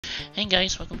Hey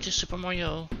guys, welcome to Super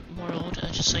Mario World.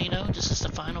 Just so you know, this is the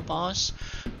final boss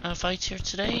fight here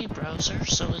today, browser.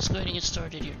 So let's go ahead and get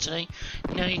started here today.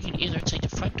 Now you can either take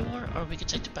the front door or we can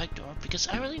take the back door, because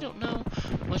I really don't know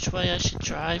which way I should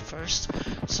try first.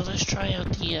 So let's try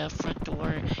out the front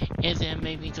door and then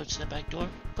maybe go to the back door,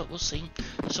 but we'll see.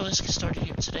 So let's get started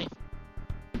here today.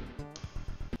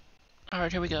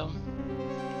 Alright, here we go.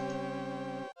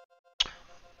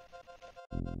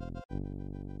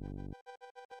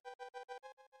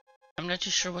 I'm not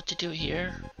too sure what to do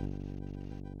here.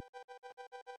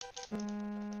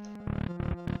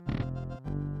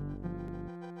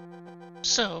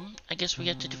 So, I guess we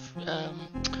have to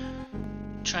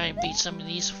try and beat some of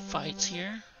these fights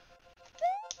here.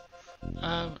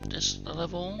 This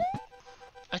level.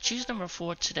 I choose number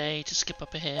 4 today to skip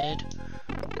up ahead.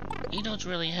 You don't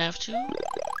really have to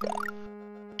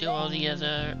do all the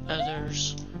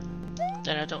others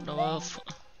that I don't know of.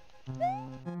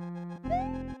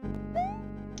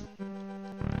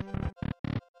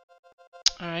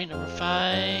 Alright, number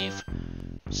 5,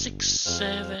 6,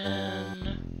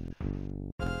 7,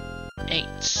 8,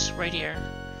 right here.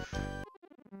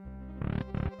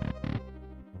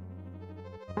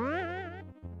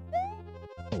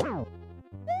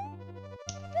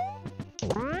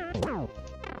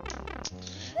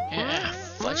 Yeah,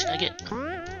 fudge nugget.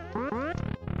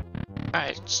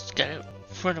 Alright, just gotta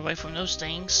run away from those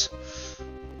things.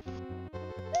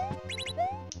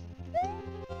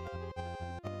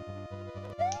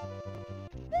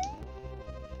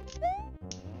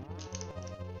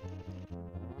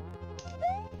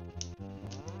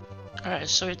 Alright,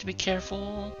 so we have to be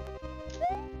careful.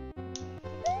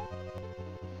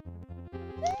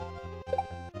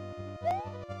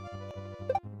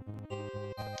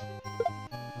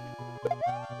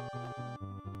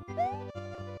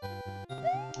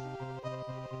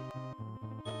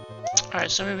 Alright,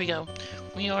 so here we go.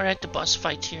 We are at the boss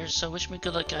fight here, so wish me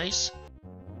good luck, guys.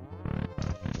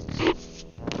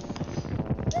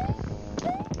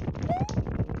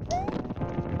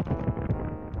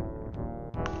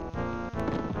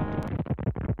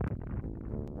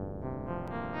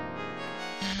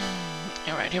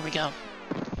 Alright, here we go.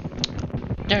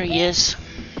 There he is.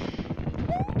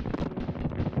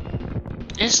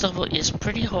 This level is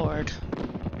pretty hard,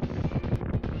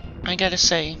 I gotta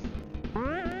say.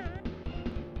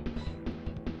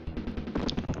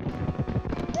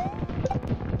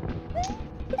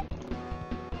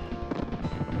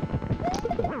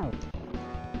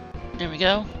 There we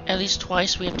go. At least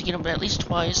twice. We have to get him at least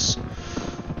twice.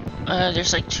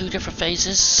 There's like 2 different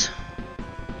phases.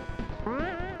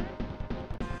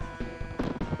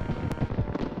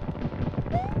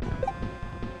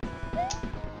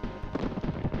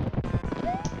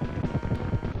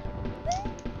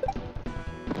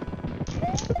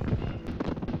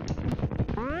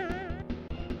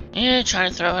 Yeah, trying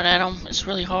to throw it at him. It's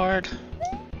really hard.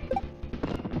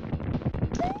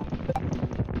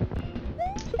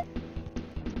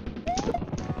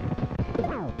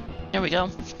 There we go.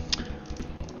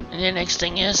 And the next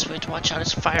thing is we have to watch out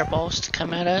his fireballs to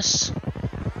come at us.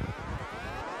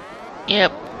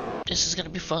 Yep, this is gonna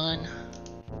be fun.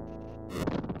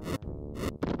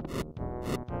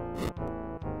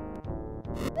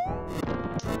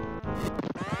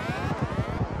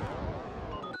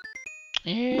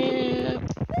 Yeah,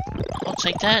 I'll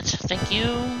take that. Thank you.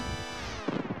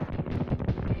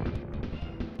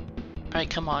 Alright,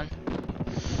 come on.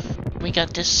 We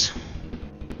got this.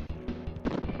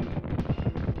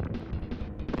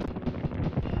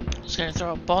 He's gonna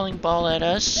throw a bowling ball at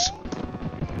us.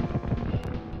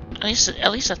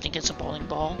 At least I think it's a bowling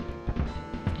ball.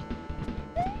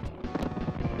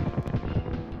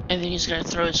 And then he's gonna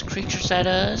throw his creatures at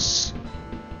us.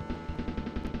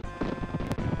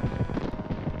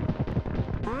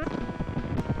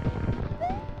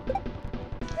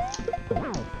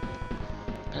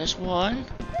 There's one.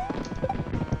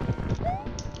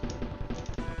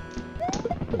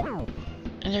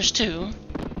 And there's 2.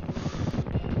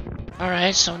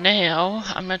 Alright, so now,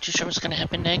 I'm not too sure what's gonna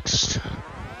happen next.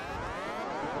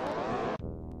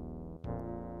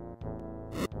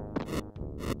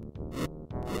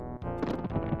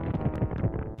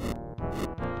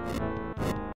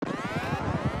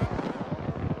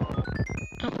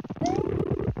 Oh.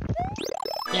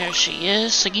 There she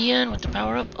is again with the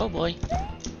power up. Oh boy.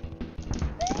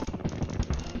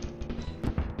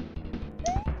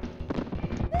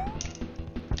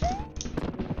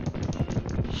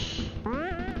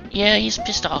 Yeah, he's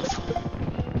pissed off.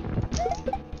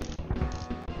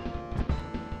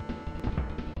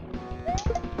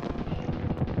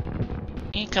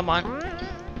 Hey, come on.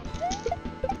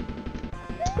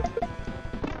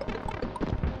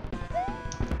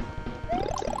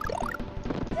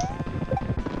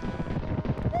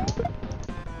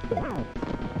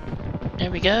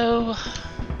 go.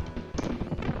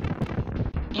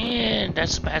 And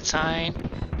that's a bad sign.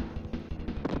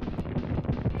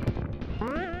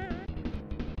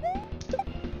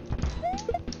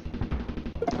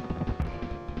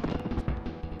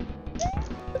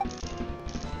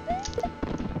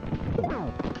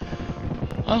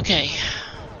 Okay.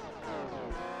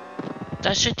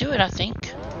 That should do it, I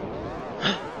think.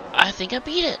 I think I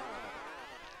beat it.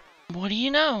 What do you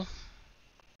know?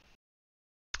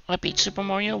 I beat Super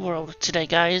Mario World today,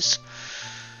 guys.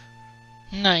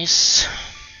 Nice.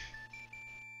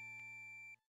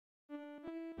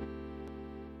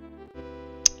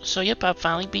 So yep, I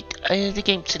finally beat the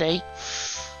game today.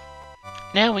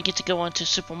 Now we get to go on to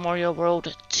Super Mario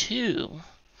World 2.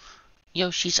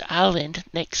 Yoshi's Island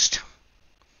next.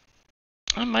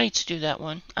 I might do that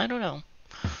one. I don't know.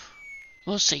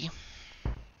 We'll see.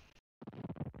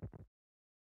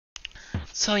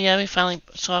 So yeah, I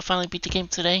finally beat the game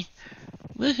today.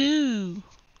 Woohoo!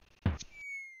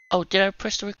 Oh, did I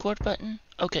press the record button?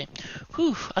 Okay.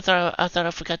 Whew, I thought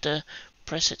I forgot to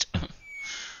press it.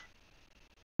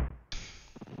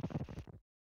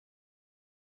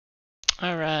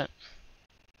 Alright.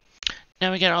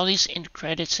 Now we got all these end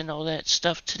credits and all that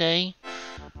stuff today.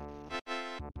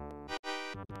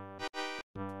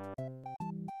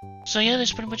 So yeah,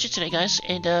 that's pretty much it today, guys,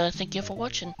 and thank you for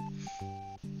watching.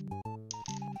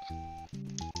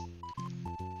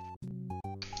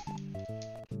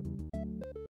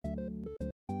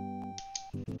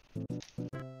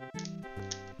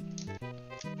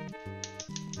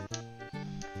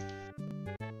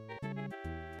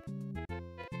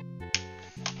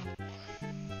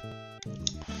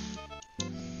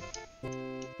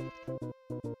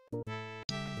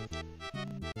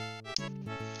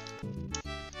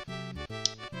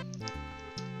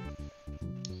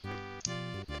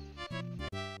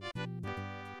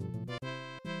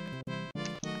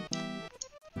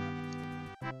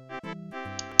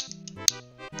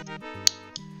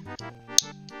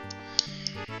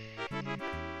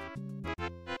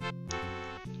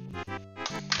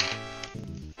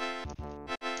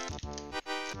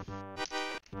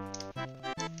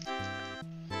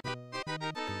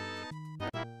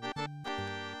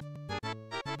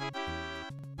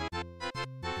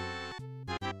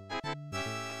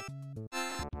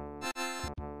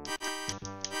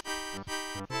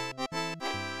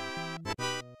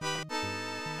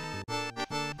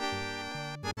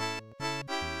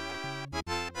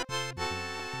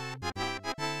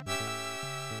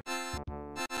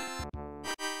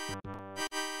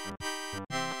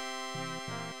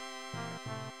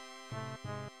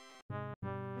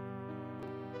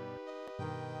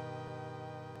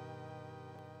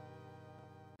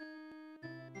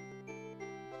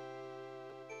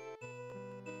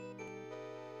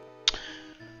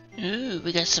 Ooh,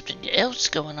 we got something else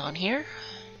going on here.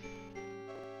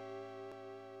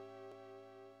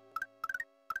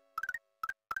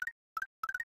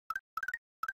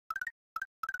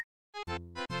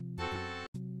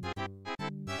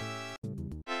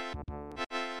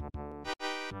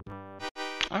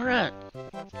 Alright.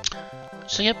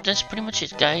 So yep, that's pretty much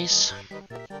it, guys.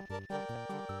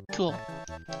 Cool.